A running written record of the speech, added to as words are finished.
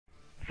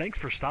Thanks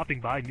for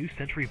stopping by New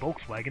Century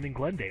Volkswagen in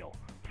Glendale.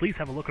 Please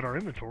have a look at our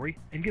inventory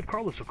and give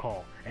Carlos a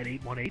call at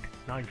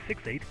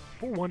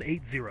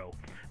 818-968-4180.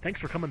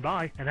 Thanks for coming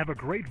by and have a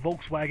great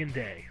Volkswagen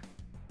day.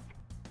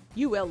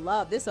 You will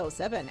love this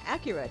 '07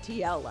 Acura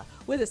TL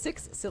with a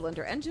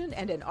 6-cylinder engine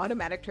and an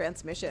automatic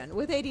transmission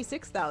with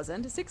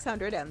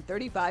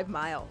 86,635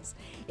 miles.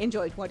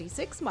 Enjoy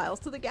 26 miles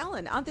to the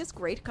gallon on this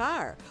great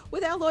car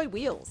with alloy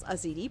wheels, a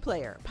CD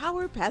player,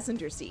 power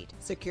passenger seat,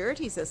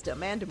 security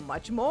system, and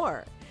much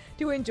more.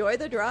 To enjoy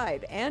the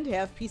drive and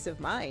have peace of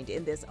mind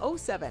in this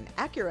 '07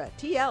 Acura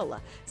TL,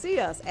 see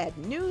us at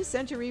New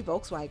Century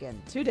Volkswagen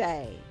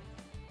today.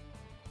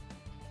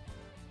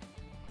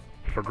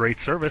 For great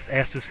service,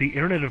 ask to see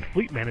Internet and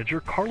Fleet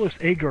Manager Carlos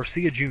A.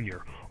 Garcia Jr.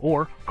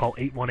 or call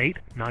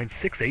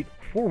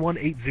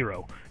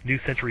 818-968-4180. New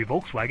Century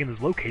Volkswagen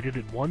is located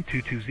at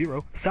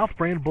 1220 South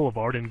Brand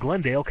Boulevard in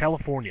Glendale,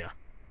 California.